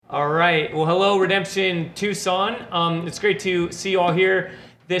All right. Well, hello, Redemption Tucson. It's great to see you all here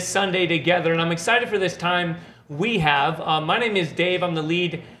this Sunday together, and I'm excited for this time we have. My name is Dave. I'm the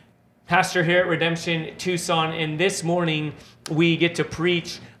lead pastor here at Redemption Tucson, and this morning we get to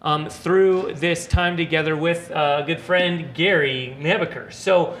preach through this time together with a good friend, Gary Nebeker.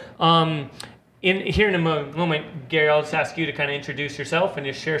 So, here in a moment, Gary, I'll just ask you to kind of introduce yourself and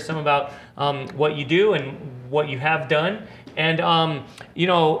just share some about what you do and what you have done. And,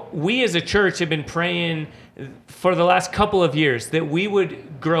 we as a church have been praying for the last couple of years that we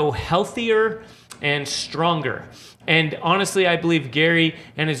would grow healthier and stronger. And honestly, I believe Gary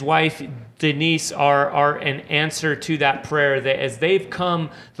and his wife, Denise, are an answer to that prayer, that as they've come,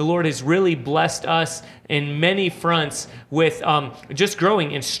 the Lord has really blessed us in many fronts with just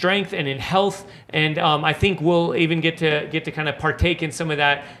growing in strength and in health. And I think we'll even get to kind of partake in some of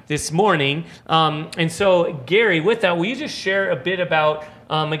that this morning. And so, Gary, with that, will you just share a bit about,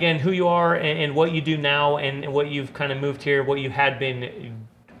 again, who you are and what you do now and what you've kind of moved here, what you had been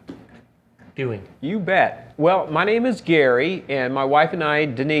doing? You bet. Well, my name is Gary, and my wife and I,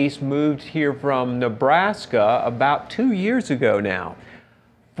 Denise, moved here from Nebraska about 2 years ago now.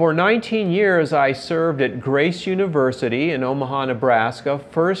 For 19 years, I served at Grace University in Omaha, Nebraska,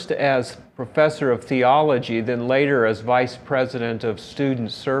 first as professor of theology, then later as vice president of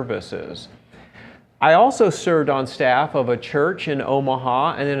student services. I also served on staff of a church in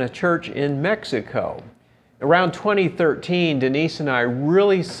Omaha and then a church in Mexico. Around 2013, Denise and I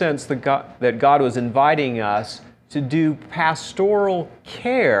really sensed that God was inviting us to do pastoral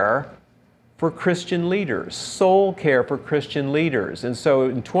care for Christian leaders, soul care for Christian leaders. And so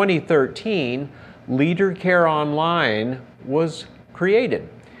in 2013, Leader Care Online was created.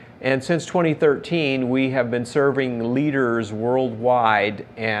 And since 2013, we have been serving leaders worldwide,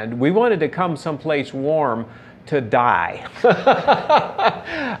 and we wanted to come someplace warm to die.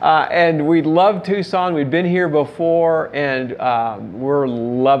 And we love Tucson. We've been here before, and we're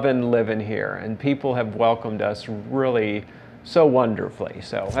loving living here. And people have welcomed us really so wonderfully.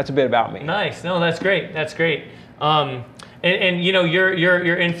 So that's a bit about me. Nice. No, that's great. That's great. And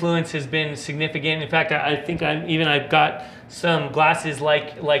your influence has been significant. In fact, I think I've got some glasses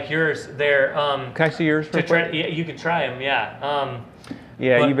like yours there. Can I see yours? Yeah, you can try them. Yeah.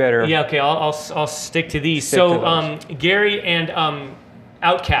 You better. Yeah, okay, I'll stick to these. Gary and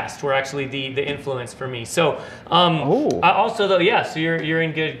Outcast were actually the influence for me. So, I also though, yeah, so you're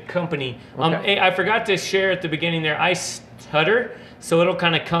in good company. Okay. I forgot to share at the beginning there, I stutter, so it'll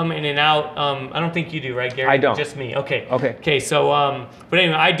kind of come in and out. I don't think you do, right, Gary? I don't. Just me. Okay. Okay. So, but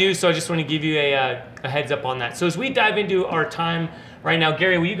anyway, I do, so I just want to give you a heads up on that. So as we dive into our time right now,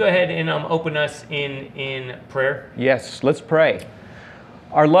 Gary, will you go ahead and open us in prayer? Yes, let's pray.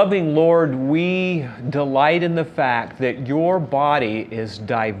 Our loving Lord, we delight in the fact that your body is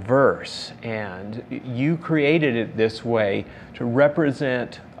diverse and you created it this way to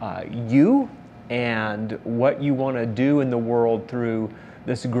represent you and what you want to do in the world through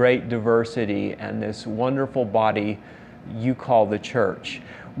this great diversity and this wonderful body you call the church.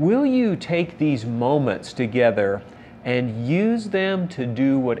 Will you take these moments together and use them to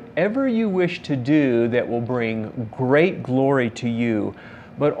do whatever you wish to do that will bring great glory to you?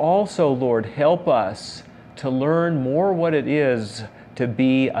 But also, Lord, help us to learn more what it is to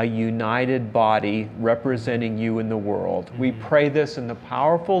be a united body representing you in the world. Mm-hmm. We pray this in the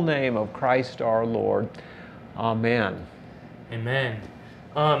powerful name of Christ our Lord. Amen. Amen.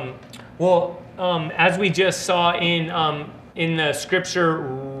 As we just saw in the scripture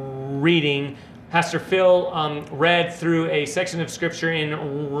reading, Pastor Phil read through a section of scripture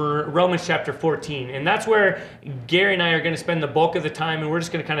in Romans chapter 14. And that's where Gary and I are going to spend the bulk of the time, and we're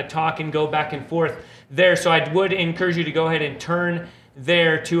just going to kind of talk and go back and forth there. So I would encourage you to go ahead and turn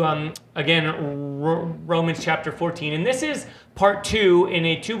there to, Romans chapter 14. And this is part 2 in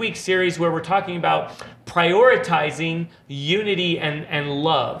a 2-week series where we're talking about prioritizing unity and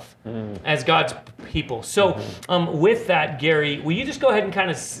love as God's people. So with that, Gary, will you just go ahead and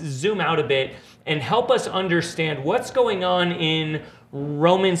kind of zoom out a bit and help us understand what's going on in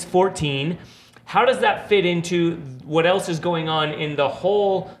Romans 14? How does that fit into what else is going on in the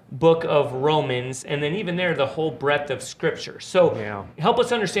whole book of Romans, and then even there, the whole breadth of Scripture? So help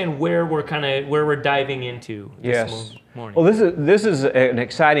us understand where we're diving into this morning. Well, this is an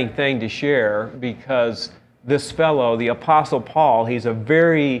exciting thing to share because this fellow, the Apostle Paul, he's a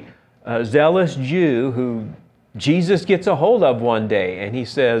very zealous Jew who Jesus gets a hold of one day, and he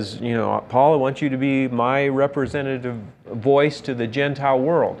says, Paul, I want you to be my representative voice to the Gentile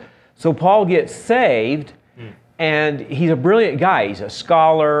world. So Paul gets saved, and he's a brilliant guy. He's a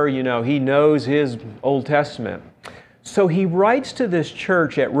scholar, he knows his Old Testament. So he writes to this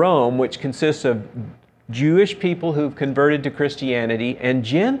church at Rome, which consists of Jewish people who've converted to Christianity and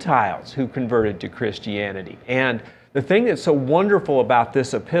Gentiles who converted to Christianity. And the thing that's so wonderful about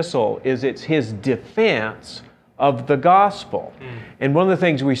this epistle is it's his defense of the gospel. And one of the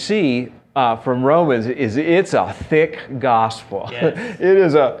things we see from Romans is it's a thick gospel. Yes. It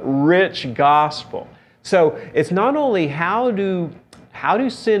is a rich gospel. So it's not only how do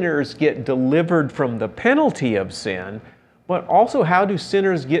sinners get delivered from the penalty of sin, but also how do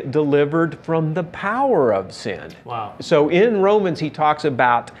sinners get delivered from the power of sin. Wow. So in Romans he talks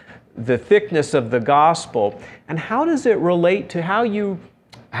about the thickness of the gospel, and how does it relate to how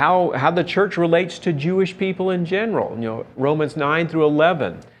the church relates to Jewish people in general, Romans 9 through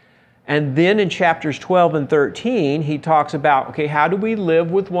 11. And then in chapters 12 and 13, he talks about, okay, how do we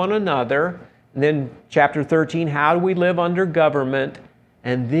live with one another? And then chapter 13, how do we live under government?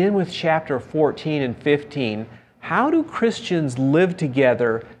 And then with chapter 14 and 15, how do Christians live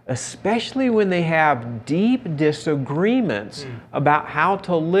together, especially when they have deep disagreements about how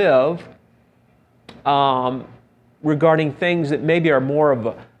to live regarding things that maybe are more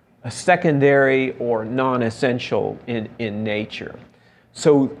of a secondary or non-essential in nature.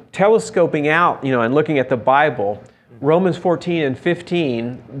 So telescoping out, and looking at the Bible, Romans 14 and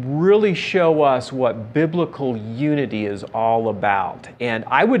 15 really show us what biblical unity is all about. And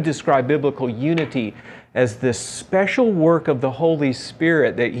I would describe biblical unity as this special work of the Holy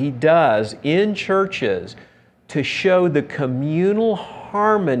Spirit that He does in churches to show the communal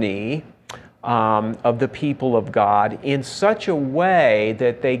harmony of the people of God in such a way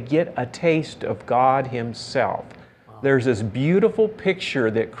that they get a taste of God Himself. There's this beautiful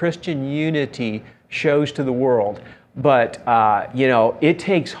picture that Christian unity shows to the world, but it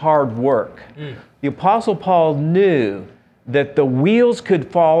takes hard work. The Apostle Paul knew that the wheels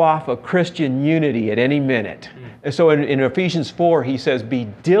could fall off of Christian unity at any minute. And so in Ephesians 4, he says, be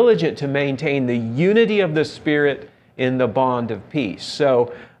diligent to maintain the unity of the Spirit in the bond of peace.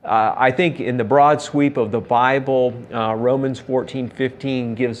 So I think in the broad sweep of the Bible, Romans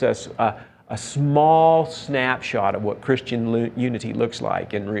 14:15 gives us a small snapshot of what Christian unity looks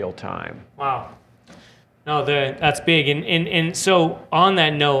like in real time. Wow. No, that's big. And so on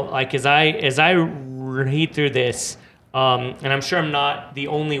that note, like as I read through this, and I'm sure I'm not the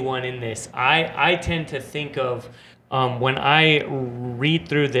only one in this, I tend to think of when I read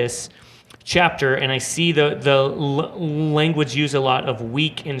through this chapter and I see the language used a lot of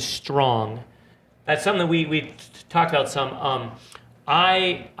weak and strong. That's something that we talked about some.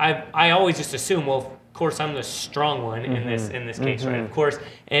 I always just assume, well, of course I'm the strong one in this case, right? Of course.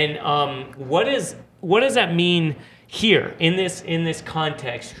 And what does that mean here in this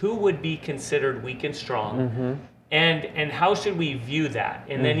context? Who would be considered weak and strong? And how should we view that?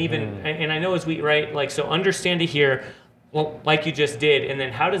 And then and I know as we, right, like, so understand it here, well, like you just did, and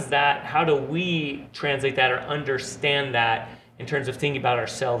then how do we translate that or understand that in terms of thinking about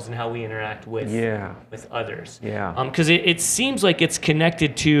ourselves and how we interact with others? Yeah. Because it seems like it's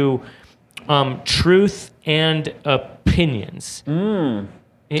connected to truth and opinions.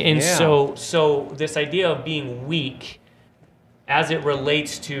 And so this idea of being weak as it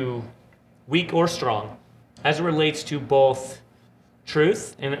relates to weak or strong, as it relates to both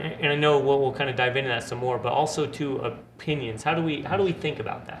truth, and I know we'll kind of dive into that some more, but also to opinions. How do we think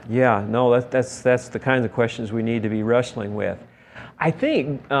about that? Yeah, no, that's the kinds of questions we need to be wrestling with. I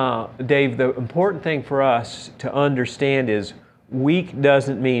think, Dave, the important thing for us to understand is weak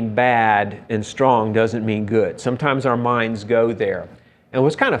doesn't mean bad and strong doesn't mean good. Sometimes our minds go there. And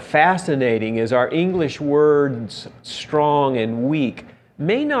what's kind of fascinating is our English words strong and weak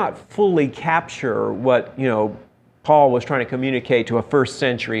may not fully capture what, Paul was trying to communicate to a first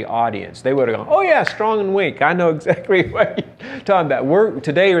century audience. They would have gone, oh yeah, strong and weak. I know exactly what you're talking about.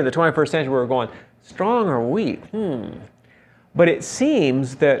 Today, in the 21st century, we're going, strong or weak? But it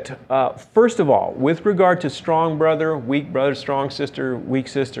seems that, first of all, with regard to strong brother, strong sister, weak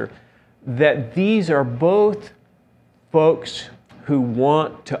sister, that these are both folks who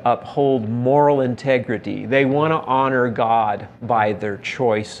want to uphold moral integrity. They want to honor God by their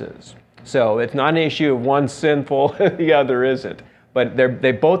choices. So it's not an issue of one sinful, the other isn't. But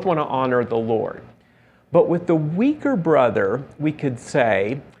they both want to honor the Lord. But with the weaker brother, we could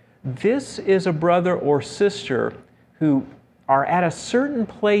say, this is a brother or sister who are at a certain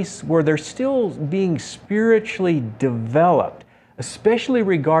place where they're still being spiritually developed, especially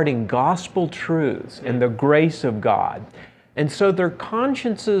regarding gospel truths and the grace of God. And so their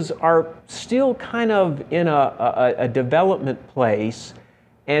consciences are still kind of in a development place,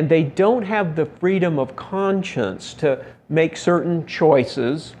 and they don't have the freedom of conscience to make certain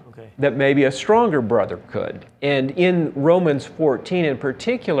choices that maybe a stronger brother could. And in Romans 14 in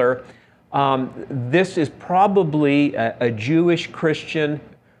particular, this is probably a Jewish Christian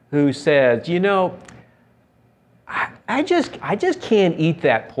who says, I just can't eat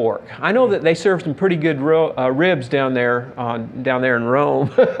that pork. I know that they serve some pretty good ribs down there in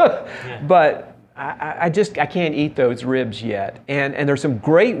Rome, but I can't eat those ribs yet. And there's some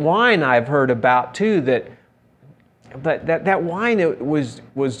great wine I've heard about too but that wine that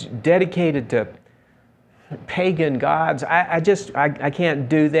was dedicated to pagan gods. I can't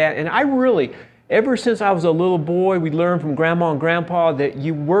do that. And I really, ever since I was a little boy, we learned from Grandma and Grandpa that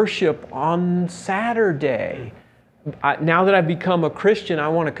you worship on Saturday. Now that I've become a Christian, I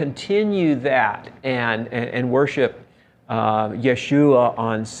want to continue that and worship Yeshua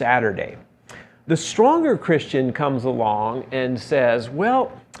on Saturday. The stronger Christian comes along and says,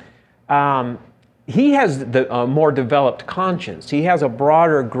 well, he has a more developed conscience. He has a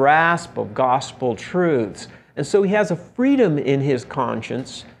broader grasp of gospel truths. And so he has a freedom in his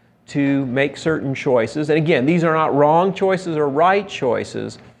conscience to make certain choices. And again, these are not wrong choices or right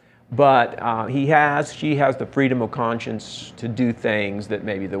choices, but she has the freedom of conscience to do things that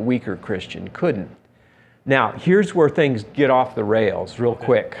maybe the weaker Christian couldn't. Now, here's where things get off the rails real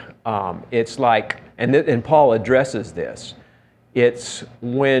quick. It's like, and Paul addresses this, it's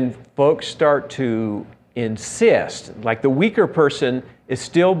when folks start to insist, like the weaker person is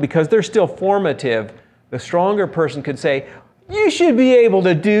still, because they're still formative, the stronger person could say, you should be able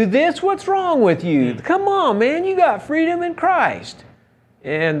to do this. What's wrong with you? Come on, man, you got freedom in Christ.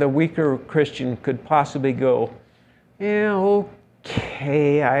 And the weaker Christian could possibly go, yeah,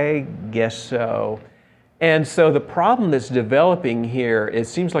 okay, I guess so. And so the problem that's developing here, it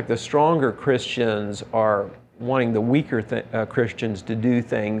seems like the stronger Christians are wanting the weaker Christians to do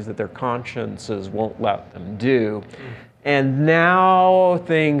things that their consciences won't let them do. And now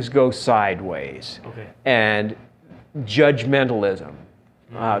things go sideways. Okay. And judgmentalism.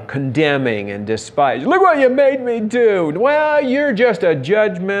 Condemning and despising. Look what you made me do. Well, you're just a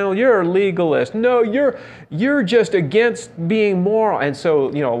judgmental, you're a legalist. No, you're just against being moral. And so,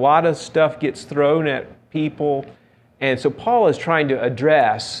 a lot of stuff gets thrown at people. And so Paul is trying to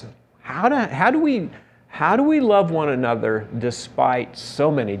address how do we love one another despite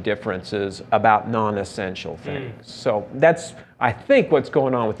so many differences about non-essential things. So that's, I think, what's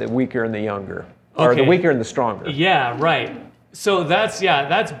going on with the weaker and the younger, or the weaker and the stronger. Yeah, right. So that's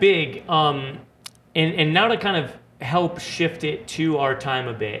big. And now to kind of help shift it to our time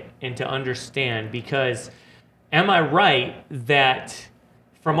a bit and to understand, because am I right that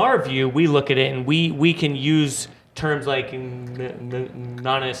from our view, we look at it and we can use terms like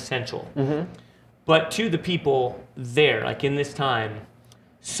non-essential. Mm-hmm. But to the people there, like in this time,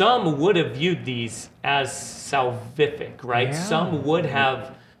 some would have viewed these as salvific, right? Yeah. Some would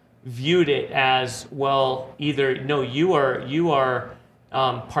have viewed it as, well, either no, you are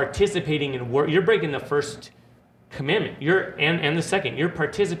participating in work. You're breaking the first commandment. And the second. You're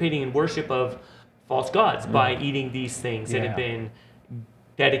participating in worship of false gods by eating these things that have been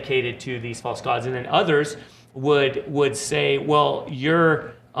dedicated to these false gods. And then others would say, well,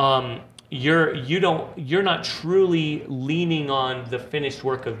 you're not truly leaning on the finished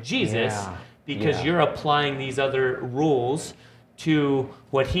work of Jesus because you're applying these other rules to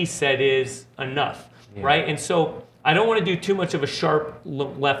what he said is enough, right? And so I don't want to do too much of a sharp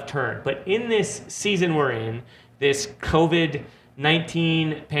left turn, but in this season we're in, this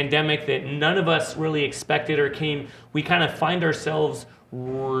COVID-19 pandemic that none of us really expected or came, we kind of find ourselves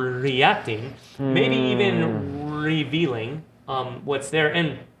reacting, maybe even revealing what's there.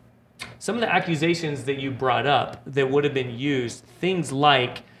 And some of the accusations that you brought up that would have been used, things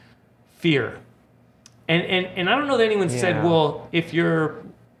like fear. And I don't know that anyone said, well, if you're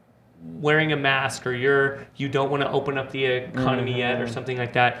wearing a mask or you don't want to open up the economy yet or something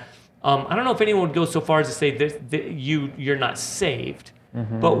like that, I don't know if anyone would go so far as to say that you're not saved.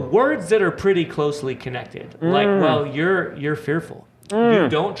 But words that are pretty closely connected, like, well, you're fearful. You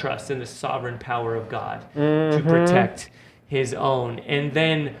don't trust in the sovereign power of God to protect his own. And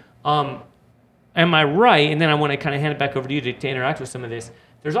then, am I right? And then I want to kind of hand it back over to you to interact with some of this.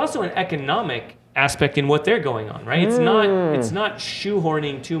 There's also an economic aspect in what they're going on, right? It's not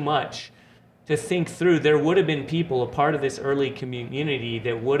shoehorning too much to think through. There would have been people, a part of this early community,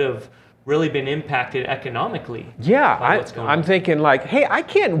 that would have really been impacted economically. Yeah, I'm thinking like, hey, I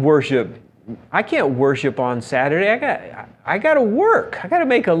can't worship on Saturday. I got to work. I got to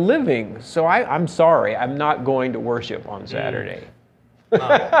make a living. So I'm sorry, I'm not going to worship on Saturday. Because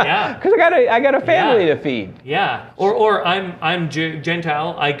I got a family to feed. Yeah, or I'm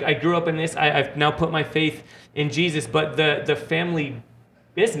Gentile. I grew up in this. I've now put my faith in Jesus, but the family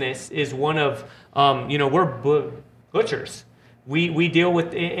business is one of, we're butchers. We deal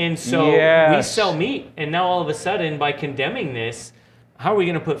with, and so we Yes. sell meat. And now all of a sudden, by condemning this, how are we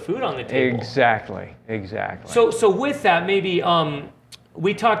going to put food on the table? Exactly. So with that, maybe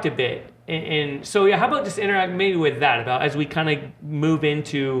we talked a bit, and so how about just interact maybe with that about as we kind of move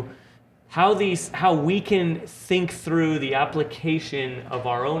into how we can think through the application of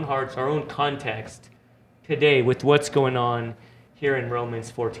our own hearts, our own context today with what's going on here in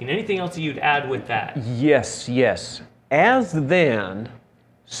Romans 14. Anything else you'd add with that? Yes. As then,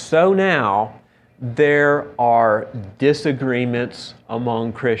 so now, there are disagreements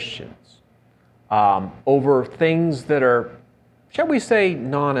among Christians over things that are, shall we say,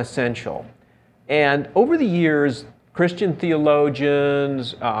 non-essential. And over the years, Christian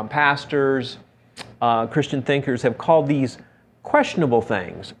theologians, pastors, Christian thinkers have called these questionable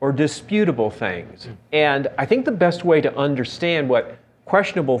things or disputable things. And I think the best way to understand what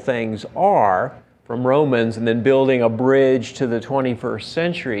questionable things are from Romans and then building a bridge to the 21st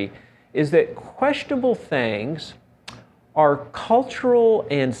century is that questionable things are cultural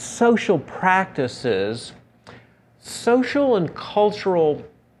and social practices, social and cultural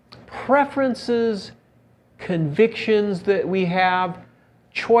preferences, convictions that we have,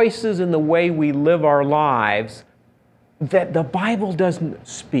 choices in the way we live our lives that the Bible doesn't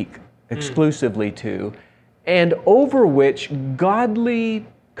speak exclusively to, and over which godly,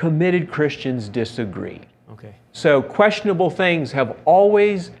 committed Christians disagree. Okay. So questionable things have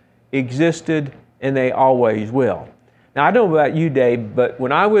always existed and they always will. Now, I don't know about you, Dave, but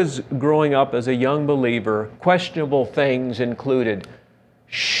when I was growing up as a young believer, questionable things included,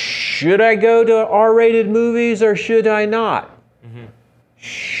 should I go to R-rated movies or should I not? Mm-hmm.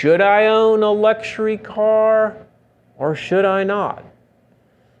 Should I own a luxury car or should I not?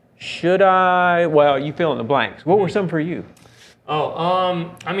 Should I, well, you fill in the blanks. What were some for you?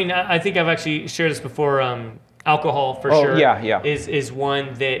 I think I've actually shared this before. Alcohol, for sure, is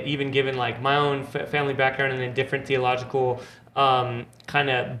one that, even given like my own family background and then different theological kind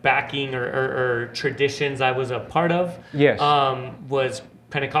of backing or traditions I was a part of, was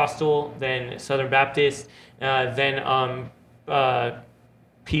Pentecostal, then Southern Baptist, then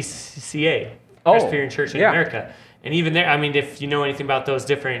PCA, Presbyterian Church in America. And even there, I mean, if you know anything about those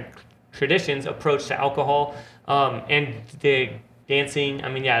different traditions, approach to alcohol and the dancing,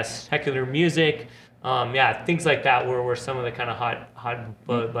 secular music, things like that were some of the kind of hot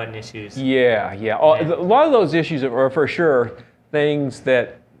button issues. A lot of those issues are for sure things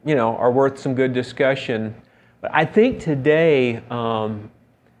that, are worth some good discussion. But I think today,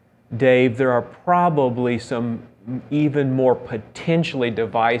 Dave, there are probably some even more potentially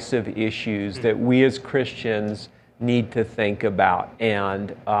divisive issues that we as Christians need to think about.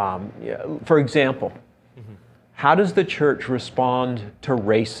 And for example, how does the church respond to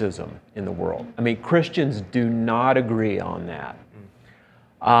racism in the world? I mean, Christians do not agree on that.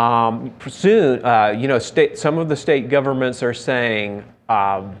 Soon, some of the state governments are saying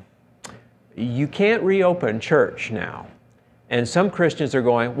you can't reopen church now. And some Christians are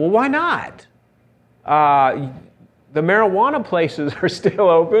going, well, why not? The marijuana places are still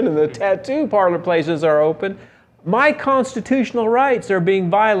open and the tattoo parlor places are open. My constitutional rights are being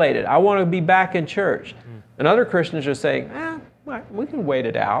violated. I want to be back in church. And other Christians are saying, we can wait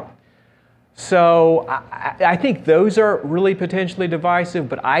it out. So I think those are really potentially divisive,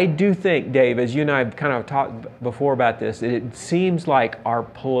 but I do think, Dave, as you and I have kind of talked before about this, it seems like our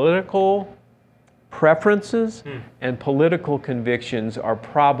political preferences and political convictions are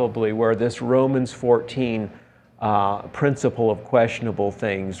probably where this Romans 14 principle of questionable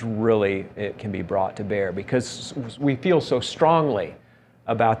things really it can be brought to bear, because we feel so strongly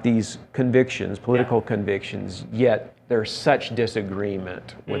about these convictions, political convictions, yet there's such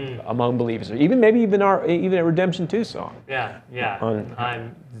disagreement among believers. Even at Redemption Tucson. There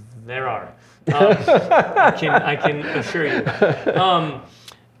are. I can assure you.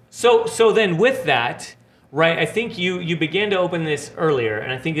 So then with that, right? I think you began to open this earlier,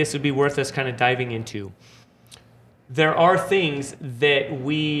 and I think this would be worth us kind of diving into. There are things that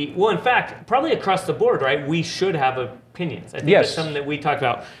in fact, probably across the board, right? We should have opinions. I think that's something that we talked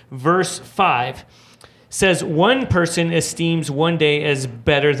about. Verse 5 says, one person esteems one day as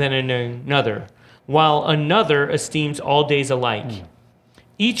better than another, while another esteems all days alike.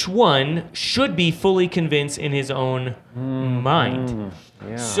 Each one should be fully convinced in his own mind.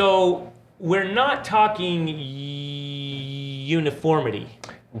 Yeah. So we're not talking uniformity.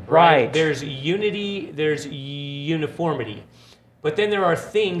 Right. There's unity, there's uniformity. But then there are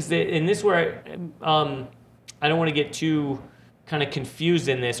things that, and this is where I don't want to get too kind of confused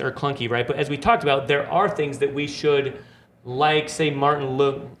in this or clunky, right? But as we talked about, there are things that we should like, say, Martin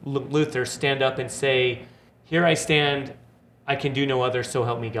Luther stand up and say, "Here I stand, I can do no other, so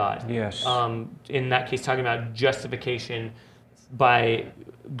help me God." Yes. In that case, talking about justification by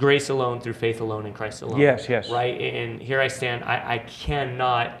grace alone, through faith alone, in Christ alone. Yes, yes. Right? And here I stand, I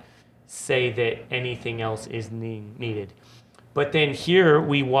cannot say that anything else is needed. But then here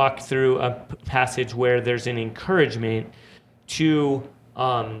we walk through a passage where there's an encouragement to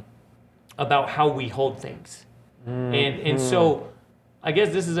about how we hold things. And so I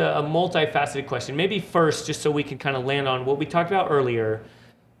guess this is a multifaceted question. Maybe first, just so we can kind of land on what we talked about earlier,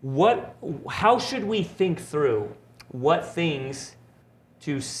 how should we think through what things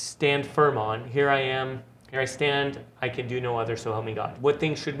to stand firm on? Here I am, here I stand, I can do no other, so help me God. What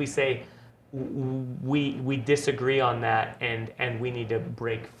things should we say we disagree on that and we need to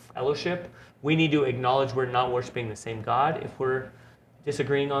break fellowship? We need to acknowledge we're not worshiping the same God if we're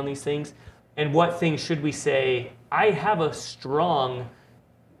disagreeing on these things. And what things should we say, I have a strong,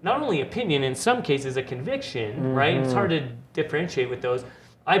 not only opinion, in some cases a conviction, right? It's hard to differentiate with those.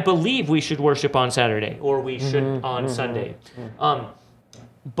 I believe we should worship on Saturday, or we should on Sunday.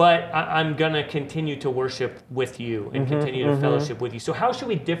 But I'm going to continue to worship with you and continue to fellowship with you. So how should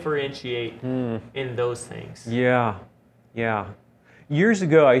we differentiate in those things? Yeah. Years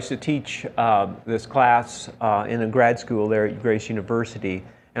ago, I used to teach this class in a grad school there at Grace University,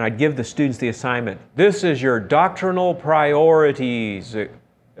 and I'd give the students the assignment. This is your doctrinal priorities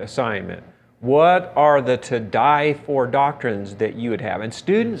assignment. What are the to die for doctrines that you would have? And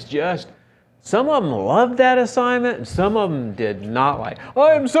students some of them loved that assignment, and some of them did not like.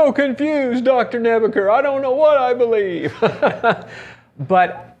 I am so confused, Dr. Nebaker. I don't know what I believe.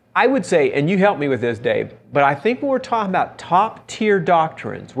 But I would say, and you help me with this, Dave, but I think when we're talking about top tier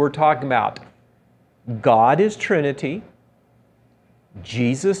doctrines, we're talking about God is Trinity,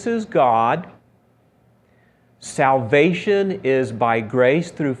 Jesus is God, salvation is by grace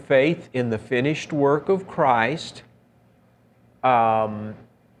through faith in the finished work of Christ,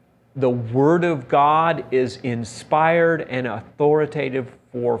 the Word of God is inspired and authoritative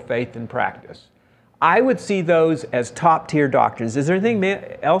for faith and practice. I would see those as top-tier doctrines. Is there anything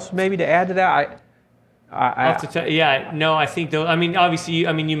else maybe to add to that? I think though. I mean, obviously,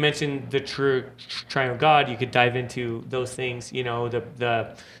 you mentioned the true triune God. You could dive into those things. You know,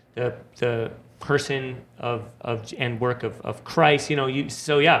 the person of and work of Christ. You know,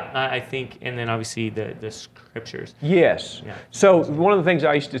 I think, and then obviously the scriptures. Yes. Yeah. So one of the things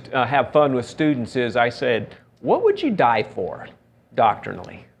I used to have fun with students is I said, "What would you die for,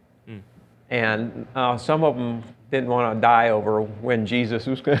 doctrinally?" And some of them didn't want to die over when Jesus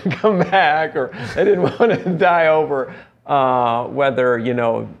was going to come back, or they didn't want to die over whether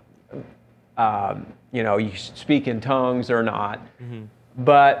you speak in tongues or not.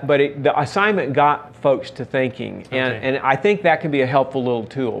 But the assignment got folks to thinking, and I think that can be a helpful little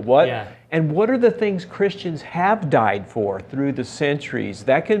tool. What are the things Christians have died for through the centuries?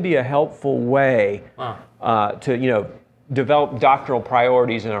 That can be a helpful way to develop doctrinal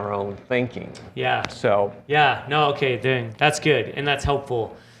priorities in our own thinking. Yeah. So. Yeah. No. Okay. Then that's good and that's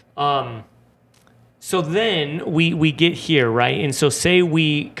helpful. So then we get here, right? And so say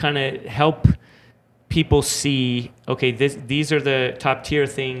we kind of help people see, okay, these are the top tier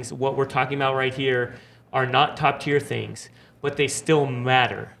things. What we're talking about right here are not top tier things, but they still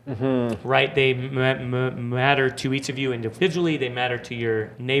matter, right? They matter to each of you individually. They matter to your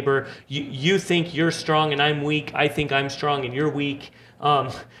neighbor. You think you're strong and I'm weak. I think I'm strong and you're weak,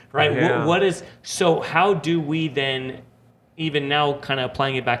 right? Yeah. So how do we then, even now kind of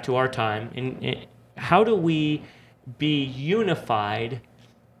applying it back to our time, and how do we be unified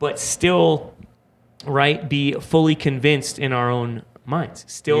but still, right, be fully convinced in our own minds,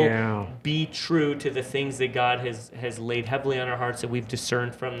 still be true to the things that God has laid heavily on our hearts that we've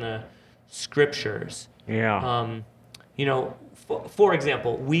discerned from the scriptures. For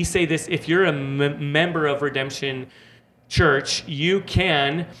example, we say this: if you're a member of Redemption Church, you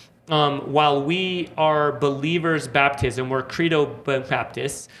can, while we are believers baptism, we're Credo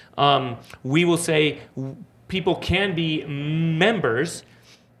Baptists, we will say people can be members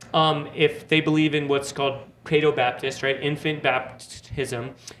if they believe in what's called Credo Baptist, right? Infant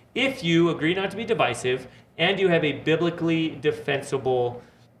baptism. If you agree not to be divisive and you have a biblically defensible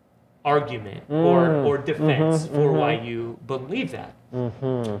argument or defense for why you believe that.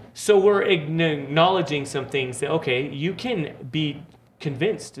 So we're acknowledging some things that, okay, you can be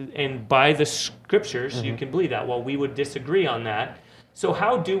convinced and by the scriptures you can believe that. Well, we would disagree on that. So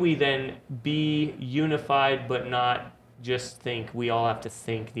how do we then be unified but not just think we all have to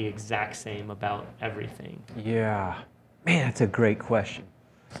think the exact same about everything? Yeah. Man, that's a great question.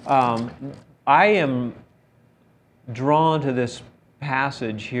 I am drawn to this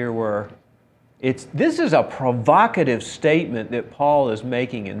passage here where this is a provocative statement that Paul is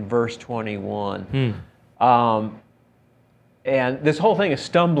making in verse 21. And this whole thing of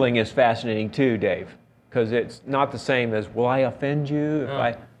stumbling is fascinating too, Dave, because it's not the same as, will I offend you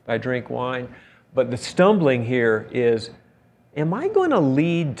if I drink wine? But the stumbling here is, am I going to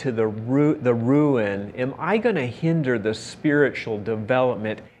lead to the ruin? Am I going to hinder the spiritual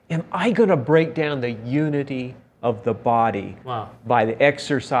development? Am I going to break down the unity of the body by the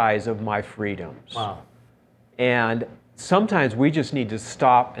exercise of my freedoms? Wow. And sometimes we just need to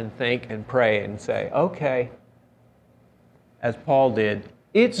stop and think and pray and say, okay, as Paul did,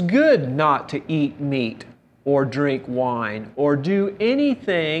 it's good not to eat meat or drink wine or do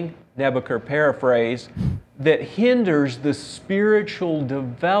anything, Nebuchadnezzar paraphrase, that hinders the spiritual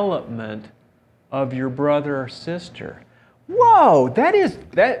development of your brother or sister. Whoa,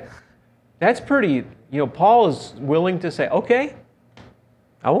 that's pretty, Paul is willing to say, okay,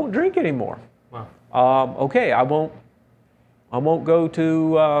 I won't drink anymore. Wow. Okay, I won't go to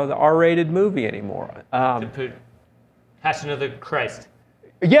the R-rated movie anymore. Passion of the Christ.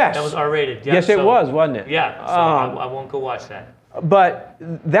 Yes. That was R-rated. Yeah, yes, it was, wasn't it? Yeah, so I won't go watch that. But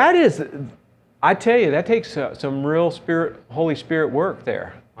that is, I tell you, that takes some real Holy Spirit work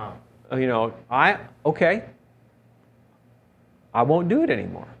there. Wow. I won't do it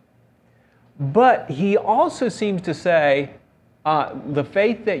anymore. But he also seems to say, the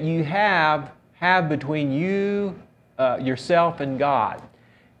faith that you have between you, yourself, and God.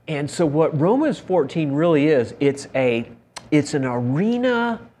 And so what Romans 14 really is, it's an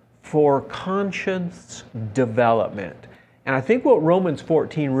arena for conscience development. And I think what Romans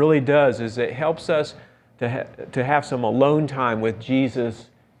 14 really does is it helps us to have some alone time with Jesus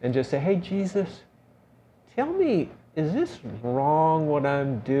and just say, hey, Jesus, tell me, is this wrong what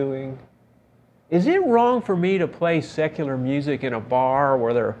I'm doing? Is it wrong for me to play secular music in a bar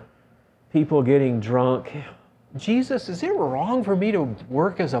where there are people getting drunk? Jesus, is it wrong for me to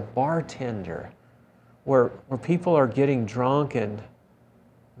work as a bartender where people are getting drunk and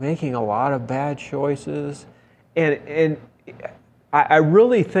making a lot of bad choices? And I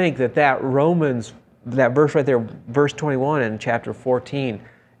really think that that verse right there, verse 21 in chapter 14,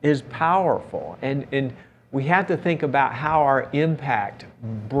 is powerful. And we have to think about how our impact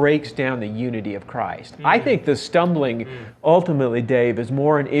breaks down the unity of Christ. I think the stumbling, ultimately, Dave, is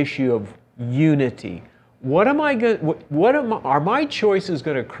more an issue of unity. Are my choices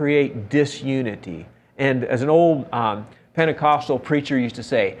going to create disunity? And as an old Pentecostal preacher used to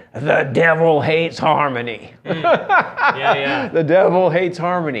say, the devil hates harmony. Yeah. The devil hates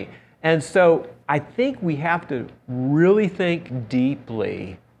harmony. And so I think we have to really think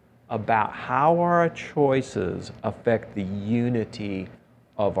deeply about how our choices affect the unity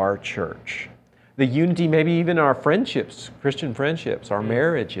of our church. The unity, maybe even our friendships, Christian friendships, our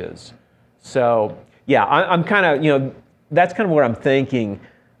marriages. So, yeah, I'm kind of, that's kind of what I'm thinking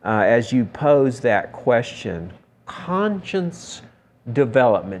as you pose that question. Conscience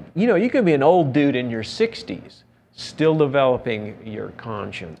development. You can be an old dude in your 60s still developing your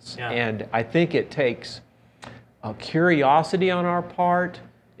conscience. Yeah. And I think it takes a curiosity on our part.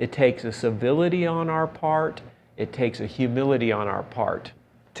 It takes a civility on our part. It takes a humility on our part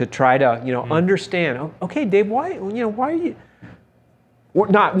to try to, understand. Okay, Dave, why are you?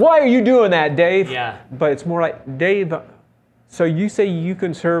 Why are you doing that, Dave? Yeah. But it's more like, Dave, so you say you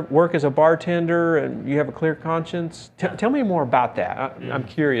can work as a bartender and you have a clear conscience? Tell me more about that. I'm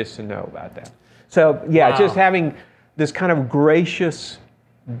curious to know about that. So, yeah, just having this kind of gracious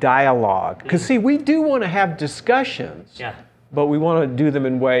dialogue. Because, see, we do want to have discussions, but we want to do them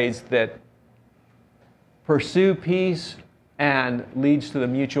in ways that pursue peace and leads to the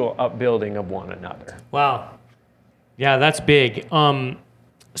mutual upbuilding of one another. Wow. Yeah, that's big.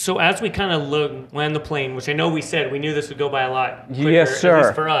 So as we kind of land the plane, which I know we said we knew this would go by a lot quicker, yes, sir. at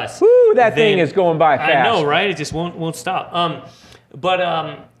least for us. Woo, that thing is going by fast. I know, right? It just won't stop.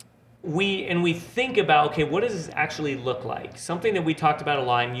 We think about, okay, what does this actually look like? Something that we talked about a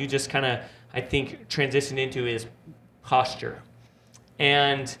lot, and you just kind of, I think, transitioned into is posture.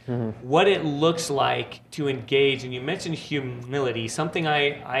 And what it looks like to engage. And you mentioned humility. Something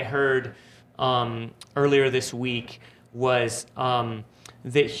I heard earlier this week was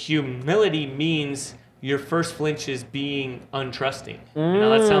that humility means your first flinch is being untrusting.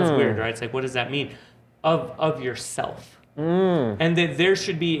 That sounds weird, right? It's like, what does that mean? Of yourself. And that there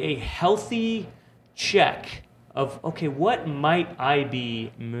should be a healthy check of, okay, what might I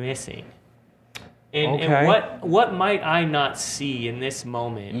be missing? And what might I not see in this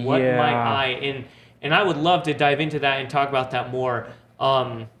moment? What might I... And I would love to dive into that and talk about that more.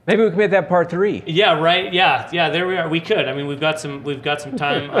 Maybe we can make that part 3. Yeah, right. Yeah. There we are. We could. I mean, we've got some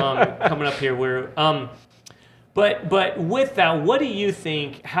time coming up here. But with that, what do you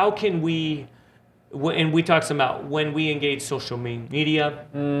think? How can we? And we talked about when we engage social media,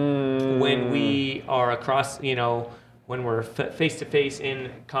 when we are across, when we're face to face in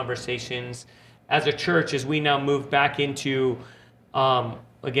conversations, as a church, as we now move back into,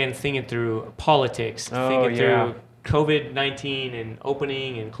 again, thinking through politics, thinking through COVID-19 and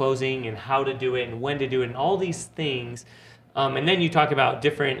opening and closing and how to do it and when to do it and all these things. And then you talk about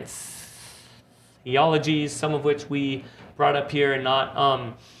different theologies, some of which we brought up here and not,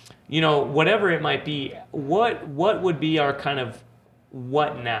 whatever it might be. What would be our kind of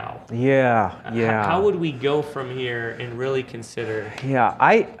what now? Yeah. How would we go from here and really consider? Yeah,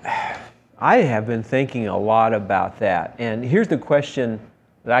 I have been thinking a lot about that. And here's the question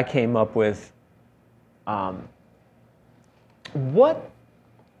that I came up with. What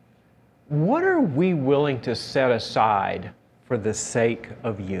are we willing to set aside for the sake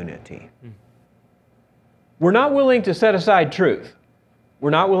of unity? We're not willing to set aside truth.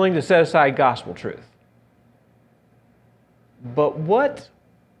 We're not willing to set aside gospel truth. But what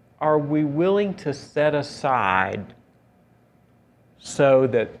are we willing to set aside so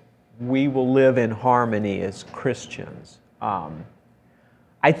that we will live in harmony as Christians?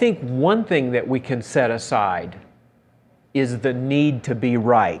 I think one thing that we can set aside is the need to be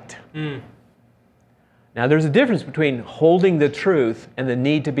right. Now, there's a difference between holding the truth and the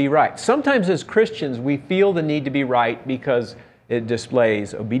need to be right. Sometimes as Christians, we feel the need to be right because it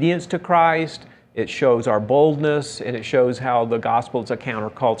displays obedience to Christ, it shows our boldness, and it shows how the gospel is a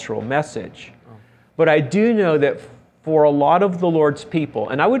countercultural message. But I do know that for a lot of the Lord's people,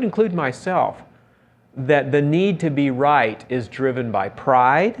 and I would include myself, that the need to be right is driven by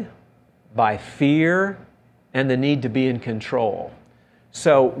pride, by fear, and the need to be in control.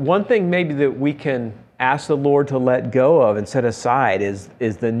 So one thing maybe that we can ask the Lord to let go of and set aside is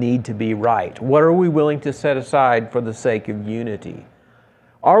the need to be right. What are we willing to set aside for the sake of unity?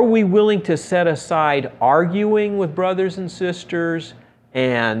 Are we willing to set aside arguing with brothers and sisters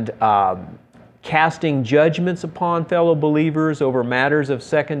and casting judgments upon fellow believers over matters of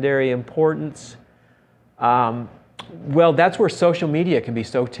secondary importance? Well, that's where social media can be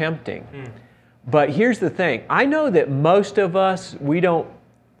so tempting. But here's the thing. I know that most of us, we don't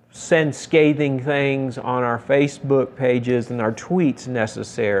send scathing things on our Facebook pages and our tweets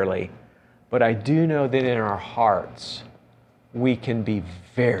necessarily. But I do know that in our hearts, we can be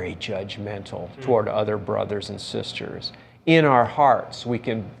very judgmental toward other brothers and sisters. In our hearts, we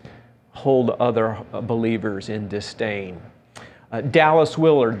can hold other believers in disdain. Dallas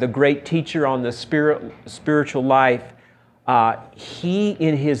Willard, the great teacher on the spiritual life, he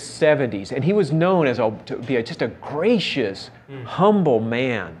in his 70s, and he was known as to be just a gracious, humble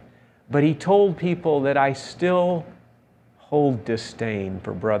man, but he told people that I still hold disdain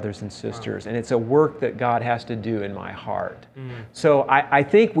for brothers and sisters, and it's a work that God has to do in my heart. So I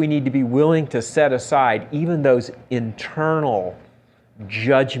think we need to be willing to set aside even those internal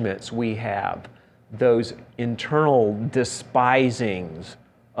judgments we have, those internal despisings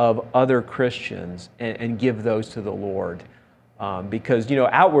of other Christians, and give those to the Lord. Because,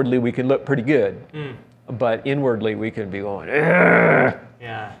 outwardly we can look pretty good, but inwardly we can be going, ugh.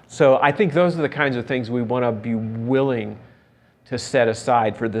 Yeah. So I think those are the kinds of things we want to be willing to set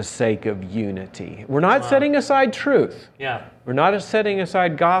aside for the sake of unity. We're not setting aside truth. Yeah. We're not setting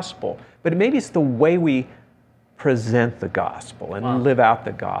aside gospel, but maybe it's the way we present the gospel and live out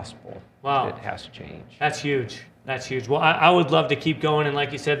the gospel that has to change. That's huge. That's huge. Well, I would love to keep going, and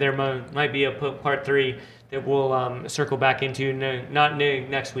like you said, there might be a part 3 that we'll circle back into, not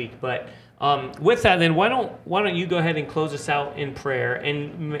next week. But with that, then why don't you go ahead and close us out in prayer,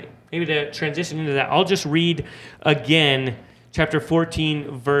 and maybe to transition into that, I'll just read again chapter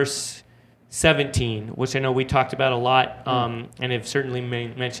 14, verse 17, which I know we talked about a lot, and have certainly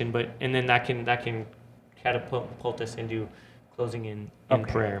mentioned, and then that can catapult us into closing in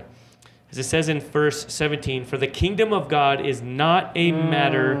prayer. As it says in verse 17, "For the kingdom of God is not a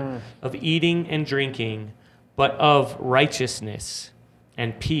matter of eating and drinking, but of righteousness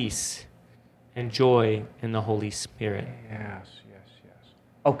and peace and joy in the Holy Spirit." Yes.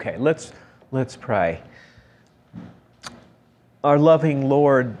 Okay, let's pray. Our loving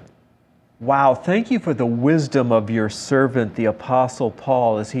Lord, wow, thank you for the wisdom of your servant, the Apostle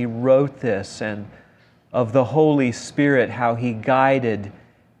Paul, as he wrote this, and of the Holy Spirit, how he guided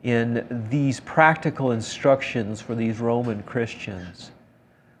in these practical instructions for these Roman Christians.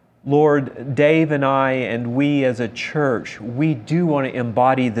 Lord, Dave and I and we as a church, we do want to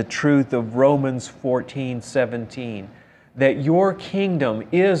embody the truth of Romans 14:17, that your kingdom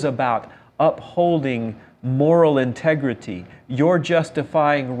is about upholding moral integrity, your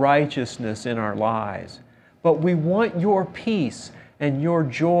justifying righteousness in our lives. But we want your peace and your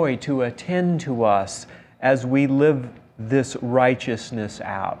joy to attend to us as we live this righteousness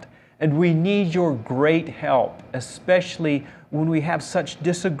out. And we need your great help, especially when we have such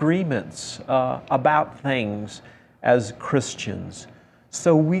disagreements about things as Christians.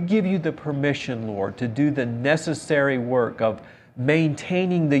 So we give you the permission, Lord, to do the necessary work of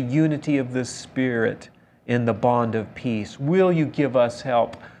maintaining the unity of the Spirit in the bond of peace. Will you give us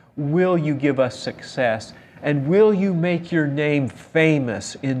help? Will you give us success? And will you make your name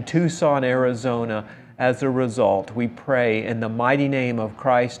famous in Tucson, Arizona as a result? We pray in the mighty name of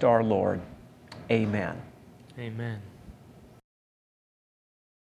Christ our Lord. Amen. Amen.